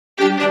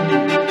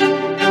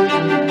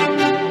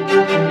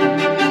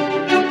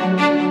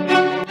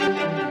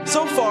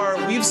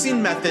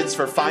methods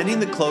for finding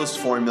the closed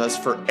formulas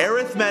for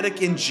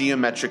arithmetic and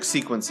geometric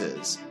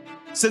sequences.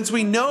 Since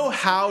we know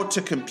how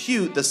to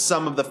compute the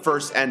sum of the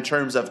first n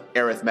terms of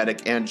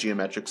arithmetic and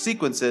geometric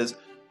sequences,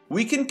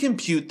 we can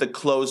compute the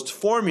closed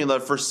formula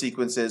for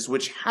sequences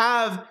which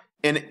have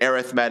an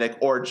arithmetic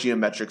or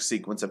geometric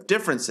sequence of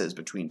differences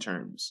between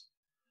terms.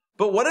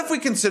 But what if we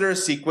consider a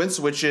sequence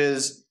which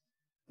is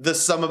the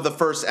sum of the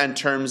first n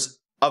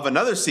terms of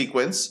another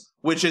sequence,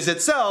 which is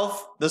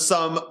itself the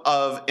sum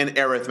of an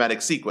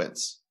arithmetic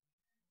sequence?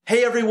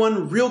 Hey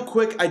everyone, real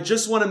quick, I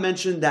just want to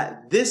mention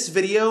that this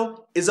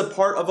video is a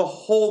part of a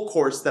whole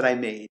course that I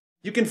made.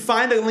 You can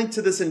find a link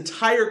to this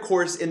entire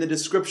course in the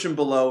description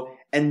below,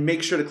 and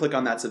make sure to click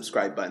on that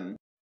subscribe button.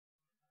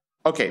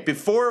 Okay,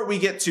 before we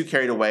get too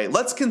carried away,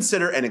 let's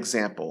consider an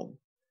example.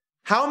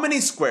 How many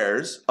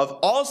squares of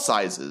all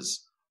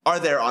sizes are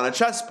there on a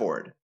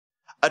chessboard?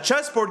 A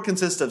chessboard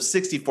consists of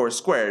 64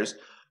 squares,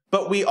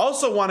 but we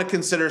also want to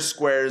consider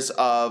squares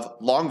of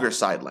longer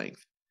side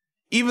length.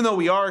 Even though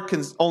we are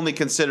only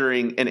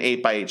considering an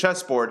 8x8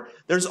 chessboard,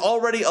 there's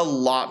already a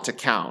lot to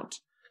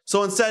count.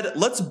 So instead,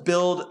 let's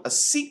build a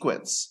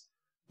sequence.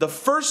 The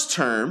first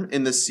term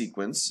in this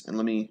sequence, and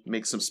let me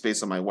make some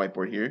space on my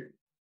whiteboard here.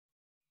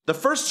 The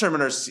first term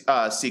in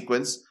our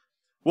sequence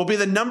will be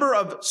the number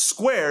of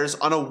squares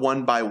on a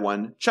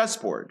 1x1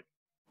 chessboard,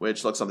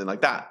 which looks something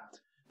like that.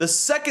 The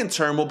second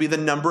term will be the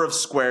number of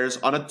squares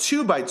on a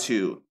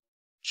 2x2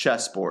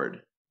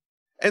 chessboard,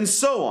 and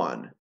so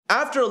on.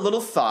 After a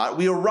little thought,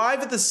 we arrive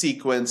at the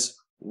sequence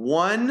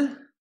 1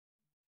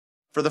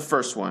 for the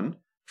first one,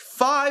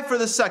 5 for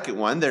the second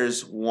one.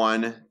 There's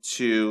 1,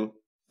 2,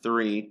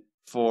 3,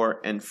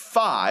 4, and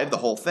 5, the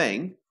whole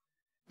thing.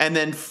 And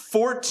then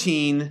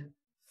 14,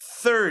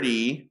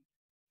 30,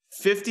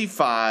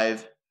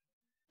 55,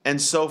 and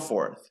so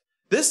forth.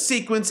 This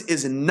sequence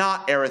is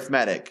not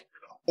arithmetic,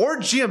 or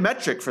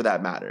geometric for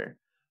that matter,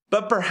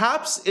 but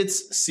perhaps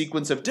its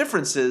sequence of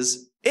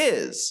differences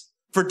is.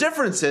 For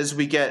differences,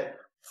 we get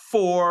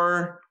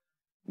 4,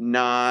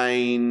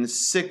 9,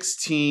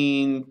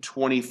 16,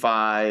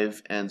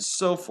 25, and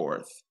so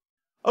forth.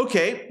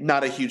 Okay,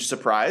 not a huge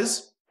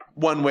surprise.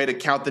 One way to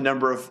count the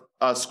number of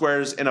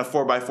squares in a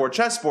 4x4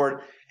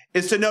 chessboard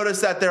is to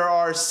notice that there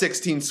are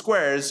 16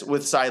 squares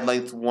with side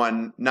length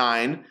 1,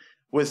 9,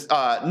 with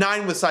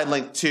 9 with side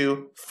length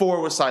 2,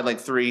 4 with side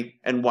length 3,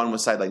 and 1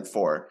 with side length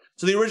 4.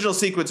 So the original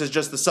sequence is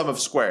just the sum of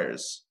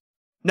squares.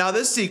 Now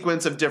this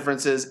sequence of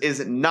differences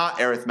is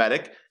not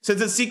arithmetic, since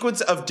the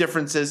sequence of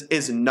differences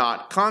is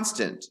not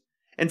constant.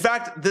 In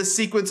fact, the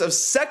sequence of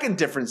second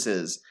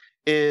differences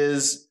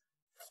is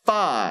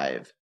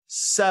 5,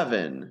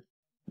 7,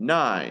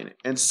 9,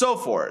 and so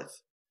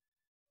forth,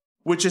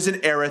 which is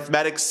an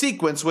arithmetic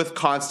sequence with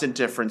constant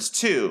difference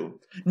too.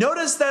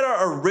 Notice that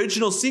our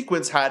original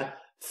sequence had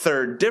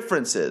third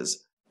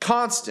differences,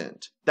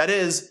 constant. That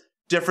is,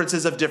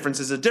 differences of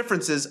differences of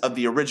differences of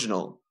the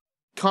original,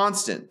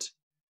 constant.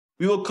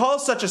 We will call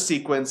such a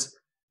sequence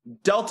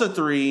delta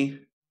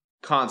 3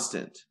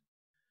 constant.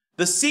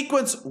 The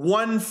sequence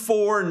 1,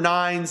 4,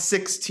 9,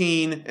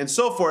 16, and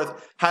so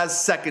forth has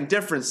second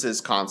differences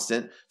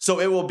constant,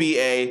 so it will be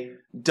a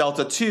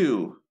delta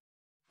 2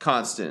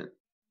 constant.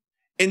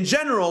 In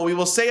general, we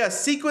will say a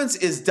sequence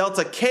is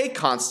delta k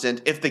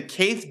constant if the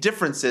kth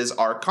differences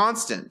are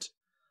constant.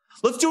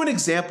 Let's do an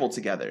example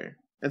together.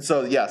 And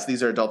so, yes,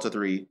 these are delta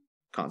 3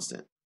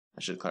 constant.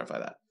 I should clarify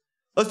that.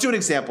 Let's do an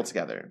example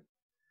together.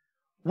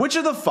 Which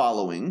of the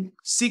following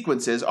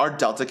sequences are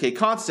delta k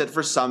constant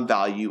for some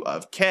value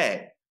of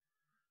k?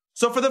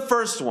 So for the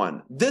first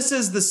one, this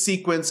is the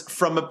sequence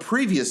from a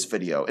previous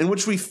video in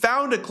which we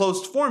found a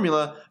closed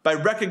formula by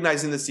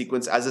recognizing the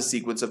sequence as a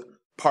sequence of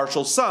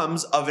partial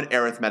sums of an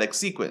arithmetic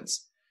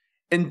sequence.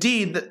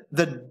 Indeed,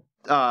 the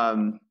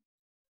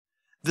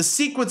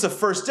sequence of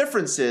first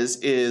differences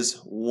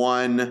is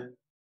 1,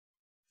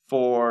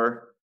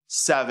 4,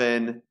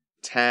 7,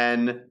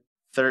 10,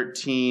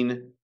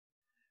 13,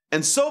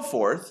 and so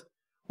forth,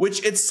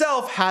 which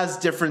itself has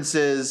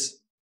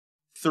differences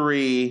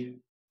 3,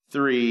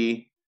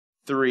 3,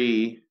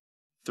 3,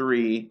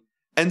 3,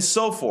 and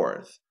so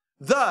forth.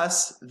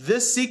 Thus,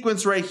 this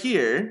sequence right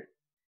here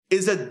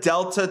is a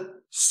delta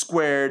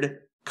squared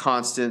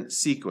constant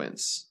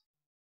sequence.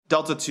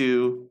 Delta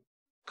 2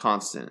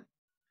 constant.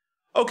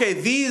 Okay,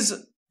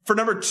 for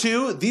number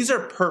 2, these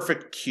are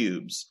perfect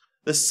cubes.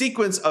 The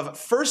sequence of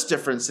first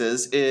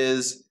differences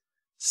is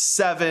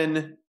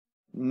 7,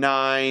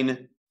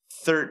 9,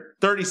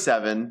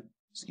 37,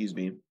 excuse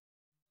me.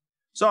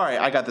 Sorry,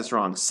 I got this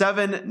wrong.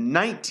 7,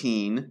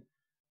 19,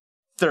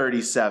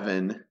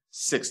 37,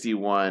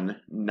 61,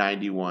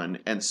 91,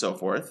 and so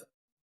forth.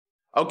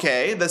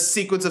 Okay, the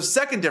sequence of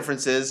second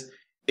differences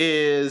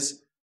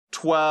is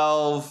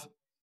 12,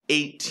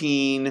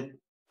 18,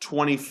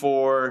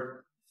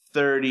 24,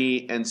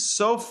 30, and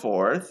so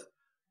forth.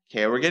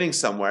 Okay, we're getting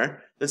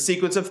somewhere. The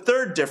sequence of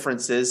third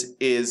differences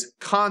is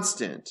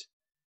constant.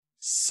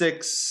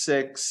 6,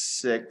 6,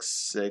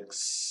 6,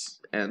 6,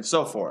 and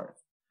so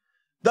forth.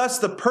 Thus,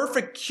 the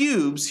perfect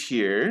cubes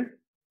here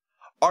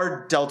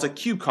are delta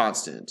q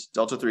constant,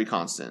 delta 3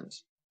 constant.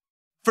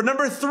 For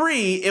number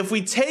 3, if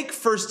we take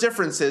first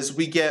differences,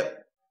 we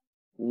get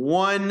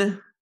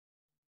 1,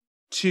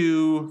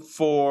 2,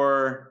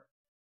 4,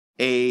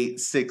 8,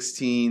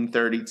 16,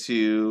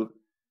 32,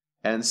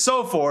 and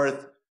so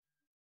forth.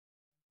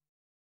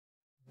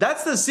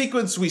 That's the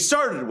sequence we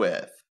started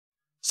with.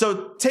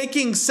 So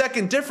taking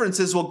second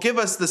differences will give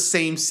us the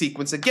same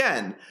sequence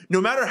again.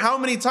 No matter how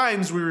many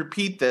times we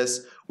repeat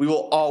this, we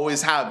will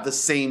always have the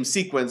same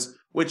sequence,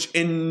 which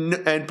in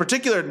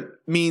particular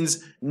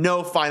means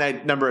no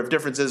finite number of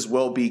differences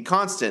will be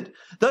constant.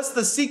 Thus,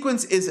 the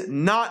sequence is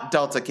not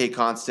delta k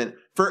constant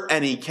for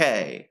any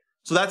k.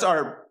 So that's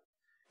our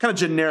kind of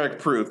generic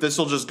proof. This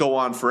will just go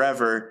on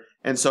forever,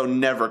 and so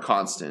never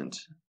constant.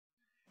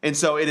 And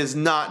so it is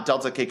not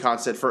delta k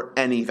constant for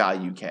any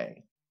value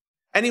k.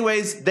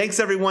 Anyways, thanks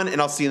everyone, and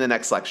I'll see you in the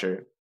next lecture.